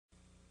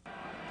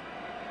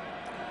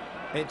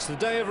It's the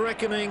day of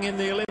reckoning in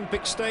the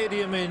Olympic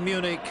Stadium in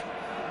Munich.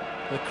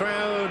 The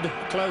crowd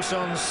close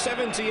on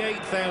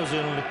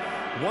 78,000.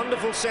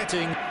 Wonderful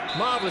setting,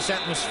 marvellous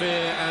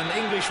atmosphere,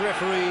 and English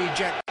referee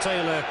Jack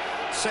Taylor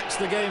sets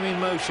the game in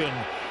motion.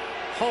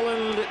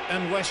 Holland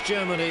and West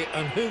Germany,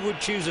 and who would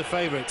choose a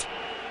favourite?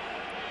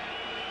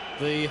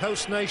 The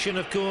host nation,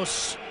 of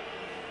course,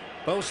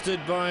 bolstered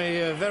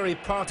by very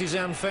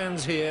partisan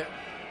fans here,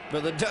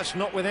 but the Dutch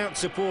not without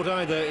support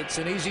either. It's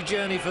an easy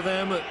journey for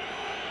them,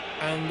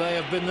 and they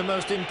have been the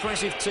most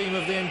impressive team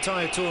of the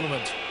entire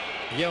tournament.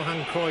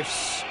 Johan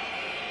Cruyff's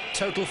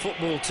total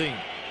football team.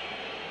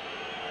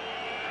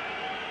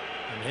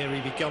 And here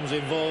he becomes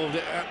involved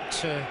at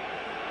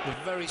the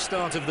very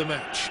start of the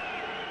match.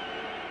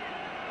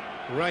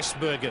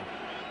 Rijsbergen.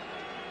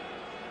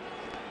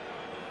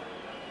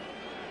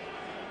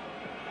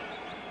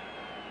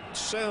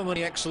 So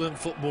many excellent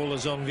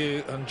footballers on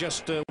view, and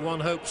just one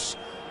hopes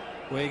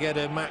we get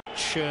a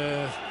match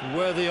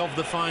worthy of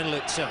the final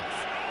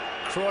itself.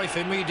 Cruyff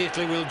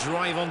immediately will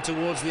drive on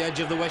towards the edge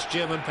of the West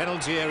German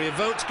penalty area.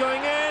 Vogt's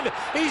going in,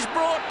 he's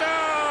brought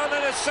down,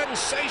 and a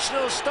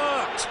sensational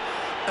start.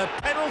 A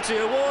penalty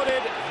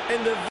awarded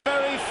in the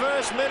very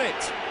first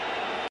minute.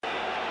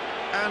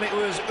 And it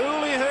was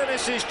Uli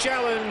Hoeneß's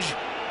challenge.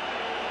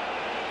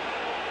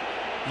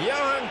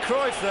 Johan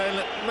Cruyff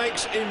then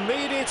makes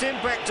immediate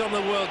impact on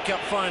the World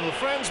Cup final.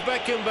 Franz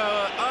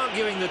Beckenbauer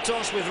arguing the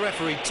toss with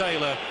referee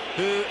Taylor,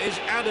 who is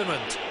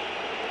adamant.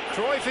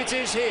 Cruyff it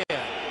is here.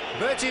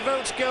 Bertie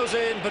Vogts goes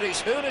in, but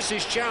it's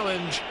Hoeneß's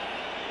challenge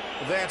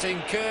that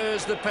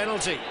incurs the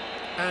penalty.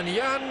 And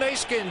Jan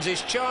Neeskens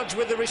is charged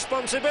with the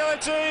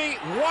responsibility.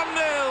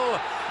 1-0.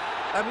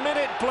 A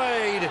minute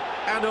played,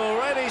 and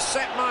already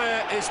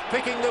Settmaier is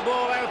picking the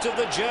ball out of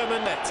the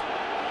German net.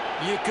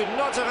 You could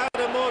not have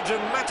had a more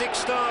dramatic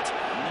start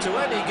to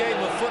any game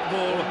of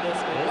football,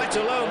 let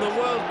alone the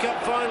World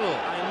Cup final.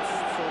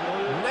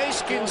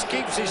 Neeskens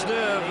keeps his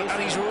nerve,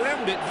 and he's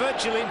rammed it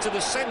virtually into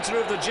the centre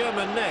of the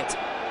German net.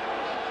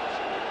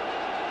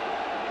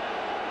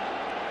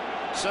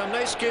 So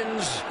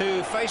Neeskens,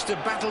 who faced a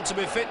battle to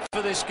be fit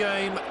for this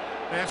game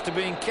after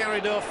being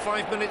carried off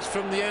 5 minutes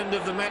from the end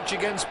of the match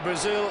against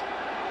Brazil,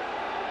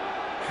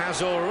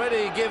 has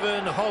already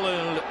given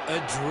Holland a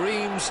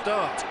dream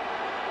start.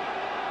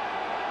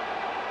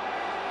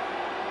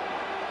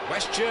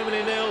 West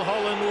Germany 0,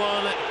 Holland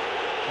 1,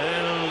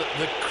 and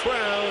the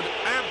crowd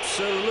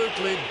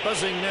absolutely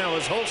buzzing now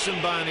as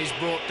Holzenbein is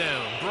brought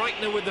down.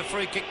 Breitner with the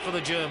free kick for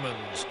the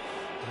Germans.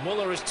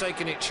 Muller has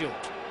taken it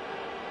short.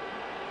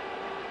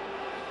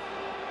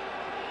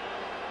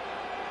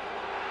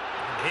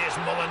 Here's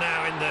Muller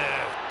now in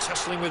there,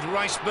 tussling with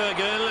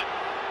Rijsbergen,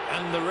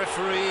 and the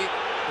referee,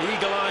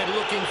 eagle-eyed,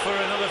 looking for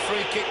another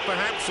free kick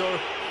perhaps, or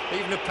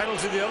even a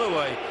penalty the other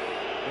way.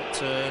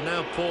 But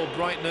now Paul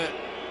Breitner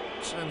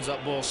sends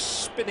that ball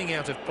spinning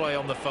out of play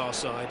on the far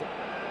side.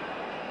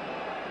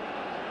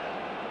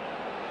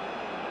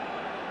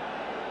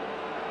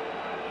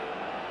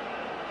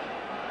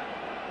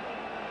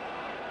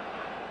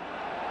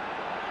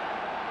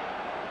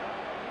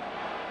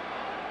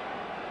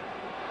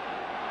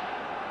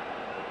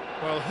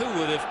 Well, who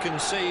would have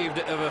conceived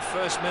of a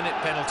first-minute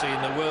penalty in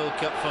the World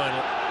Cup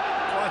final?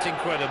 Quite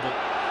incredible.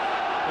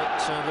 But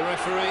the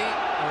referee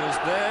was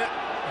there,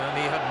 and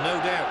he had no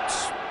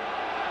doubts.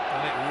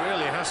 And it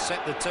really has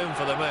set the tone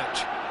for the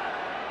match.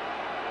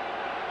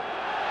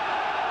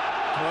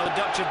 Well, the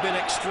Dutch have been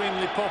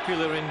extremely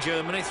popular in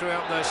Germany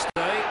throughout their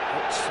stay.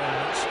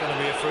 It's going to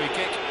be a free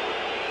kick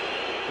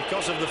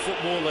because of the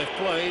football they've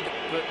played.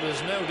 But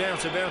there's no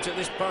doubt about it,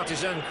 this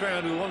partisan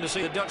crowd who want to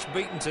see the Dutch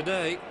beaten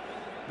today.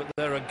 But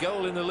they're a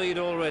goal in the lead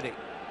already.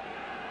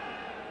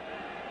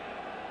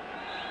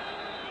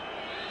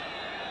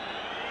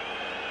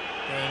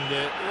 And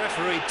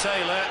referee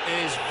Taylor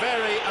is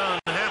very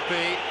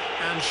unhappy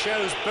and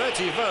shows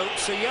Bertie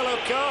Vogts a yellow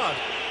card.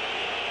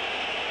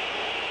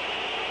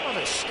 What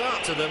a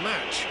start to the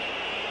match.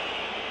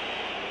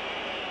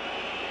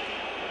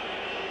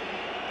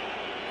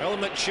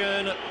 Helmut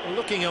Schön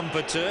looking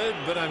unperturbed,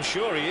 but I'm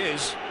sure he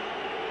is.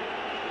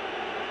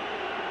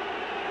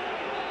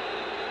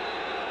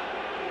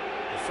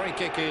 Free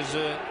kick is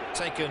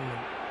taken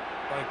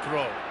by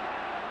Krol,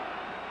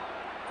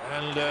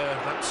 and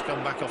that's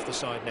come back off the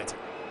side net.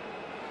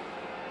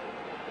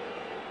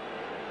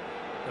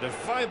 But a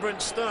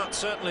vibrant start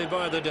certainly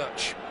by the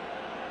Dutch.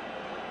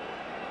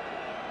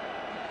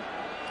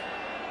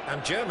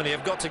 And Germany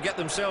have got to get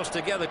themselves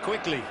together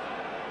quickly.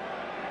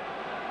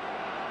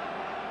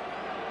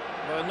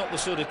 They're not the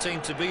sort of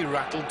team to be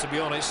rattled, to be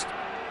honest.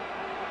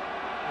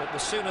 But the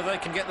sooner they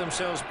can get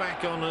themselves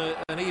back on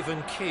an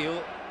even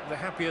keel, the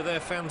happier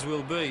their fans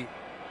will be.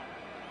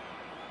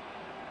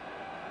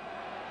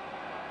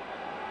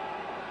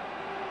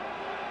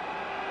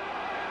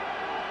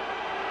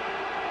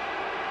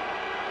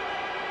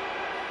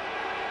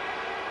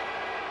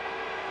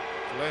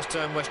 The last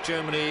time West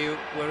Germany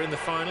were in the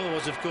final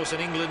was, of course,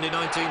 in England in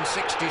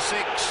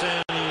 1966,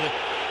 and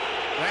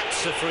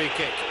that's a free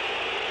kick.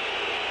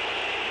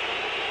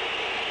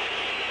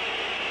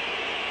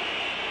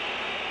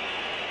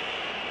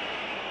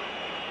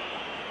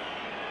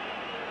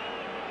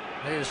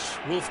 Here's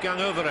Wolfgang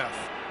Overath.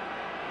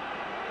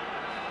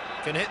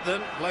 Can hit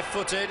them,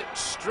 left-footed,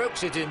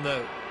 strokes it in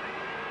though.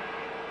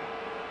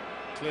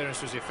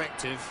 Clearance was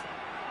effective,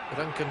 but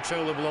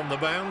uncontrollable on the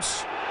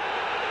bounce.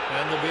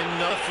 And there'll be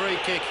another free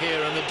kick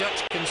here, and the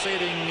Dutch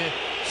conceding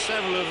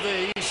several of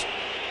these.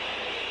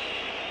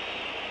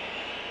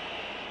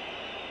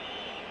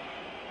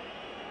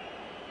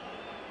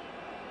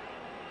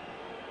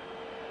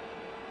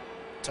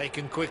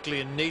 Taken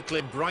quickly and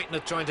neatly.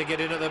 Breitner trying to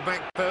get in at the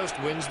back post,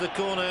 wins the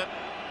corner.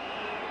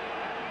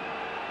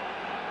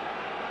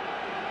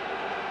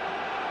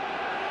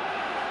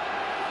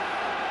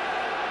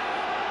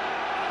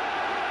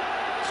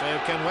 So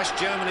can West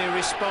Germany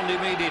respond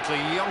immediately?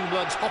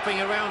 Youngblood's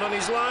hopping around on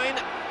his line.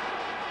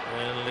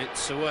 And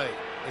it's away,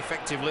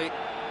 effectively.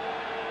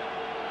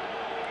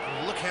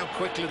 And look how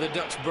quickly the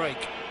Dutch break.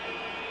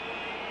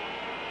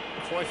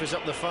 Cruyff is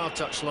up the far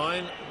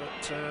touchline,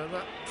 but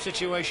that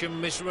situation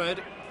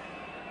misread,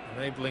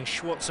 enabling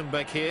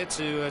Schwarzenbeck here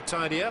to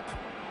tidy up.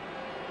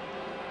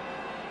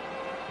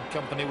 In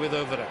company with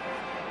Overath.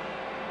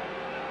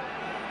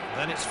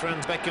 Then it's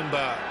Franz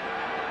Beckenbauer.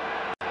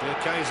 De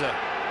Kaiser.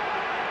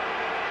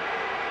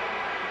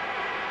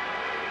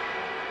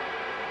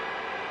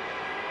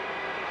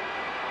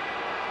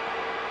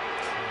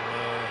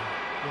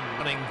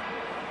 Running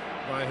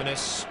by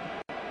Venice.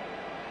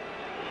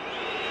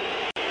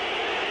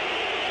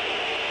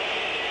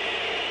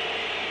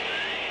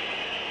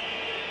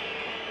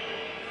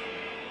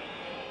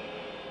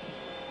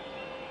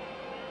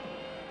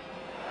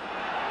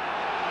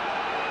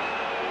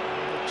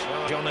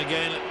 On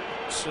again.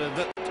 So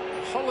that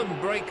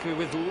Holland break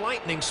with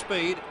lightning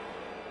speed.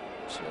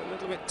 It's a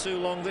little bit too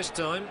long this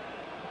time.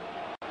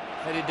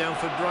 Headed down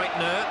for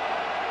Breitner.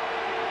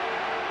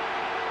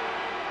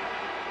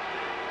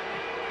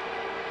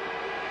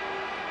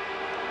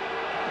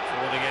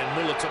 Forward again.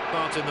 Muller took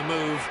part in the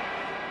move,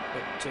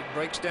 but it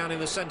breaks down in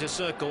the centre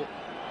circle.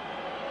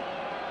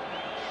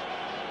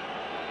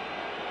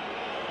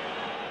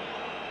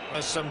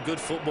 There's some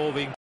good football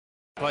being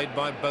played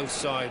by both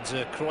sides.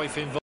 Cruyff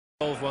involved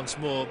once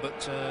more, but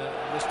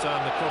this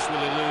time the cross will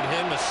elude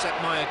him as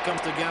Sepp-Maier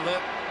comes together.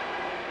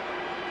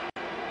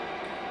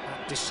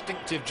 That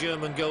distinctive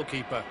German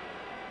goalkeeper.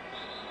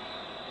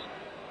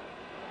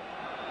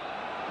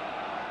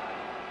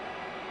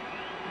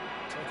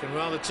 Taken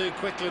rather too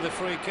quickly, the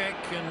free kick,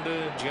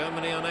 and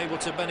Germany unable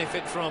to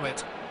benefit from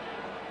it.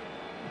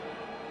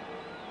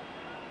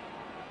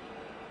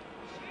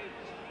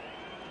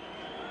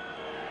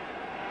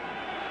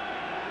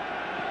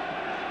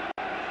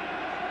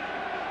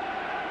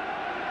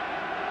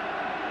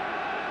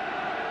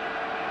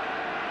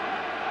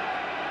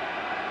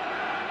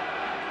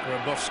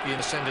 Grabowski in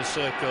the centre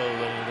circle,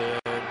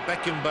 and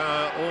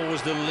Beckenbauer,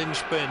 always the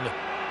linchpin,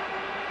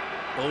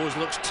 always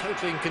looks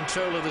totally in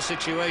control of the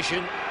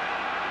situation.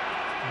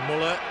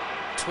 Muller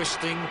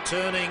twisting,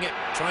 turning,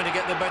 trying to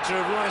get the better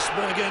of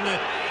Reisbergen.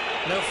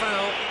 No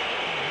foul.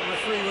 The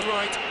referee was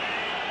right.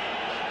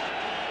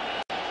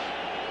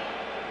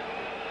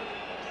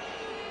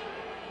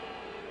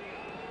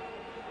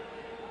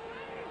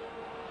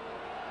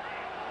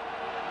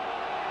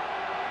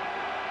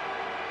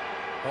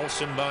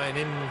 Olsen by an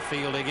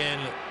infield again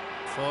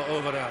for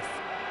Overath.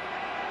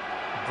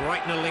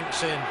 Breitner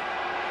links in.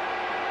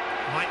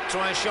 Might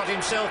try a shot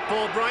himself,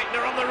 Paul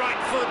Breitner on the right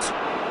foot.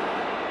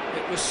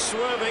 It was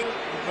swerving,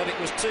 but it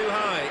was too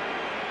high.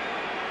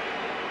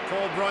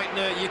 Paul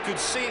Breitner, you could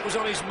see it was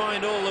on his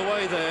mind all the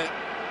way there.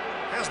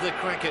 Has the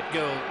crack at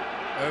goal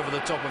over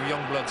the top of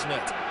Youngblood's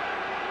net.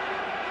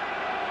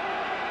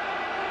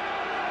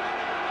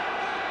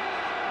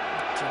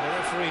 So the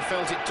referee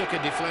felt it took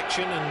a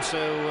deflection, and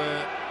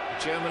so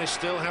Germany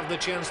still have the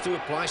chance to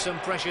apply some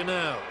pressure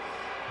now.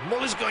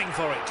 Muller's going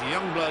for it.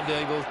 Youngblood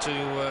able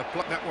to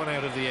pluck that one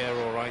out of the air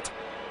all right.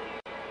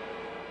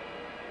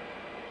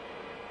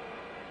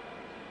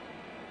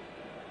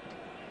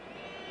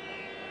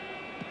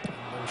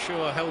 I'm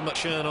sure Helmut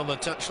Schön on the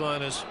touchline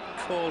has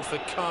called for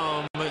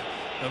calm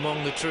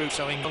among the troops,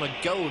 having gone a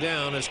goal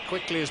down as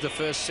quickly as the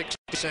first 60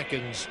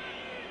 seconds.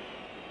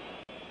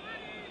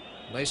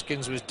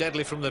 Neeskens was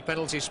deadly from the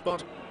penalty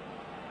spot.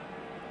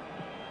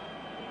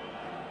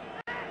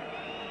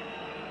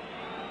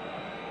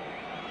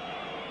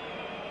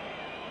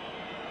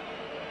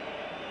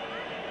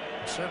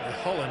 Certainly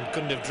Holland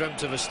couldn't have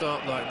dreamt of a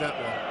start like that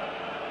one.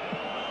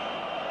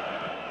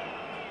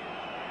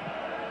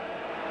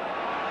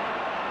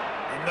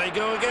 And they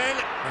go again,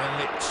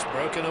 and it's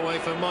broken away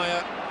for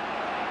Maier.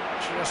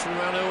 Just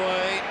ran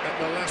away at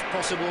the last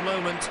possible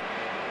moment.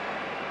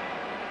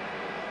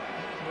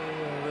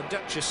 The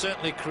Dutch are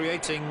certainly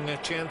creating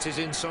chances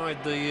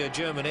inside the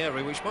German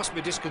area, which must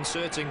be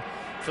disconcerting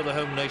for the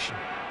home nation.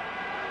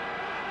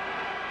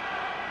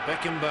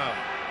 Beckenbauer.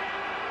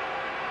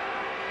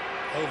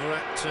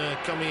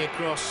 Overath coming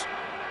across,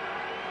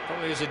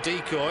 probably as a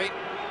decoy.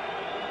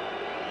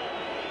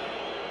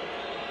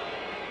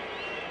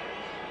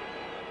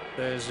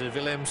 There's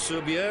Willem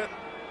Subier.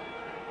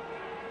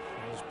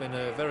 He's been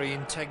a very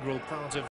integral part of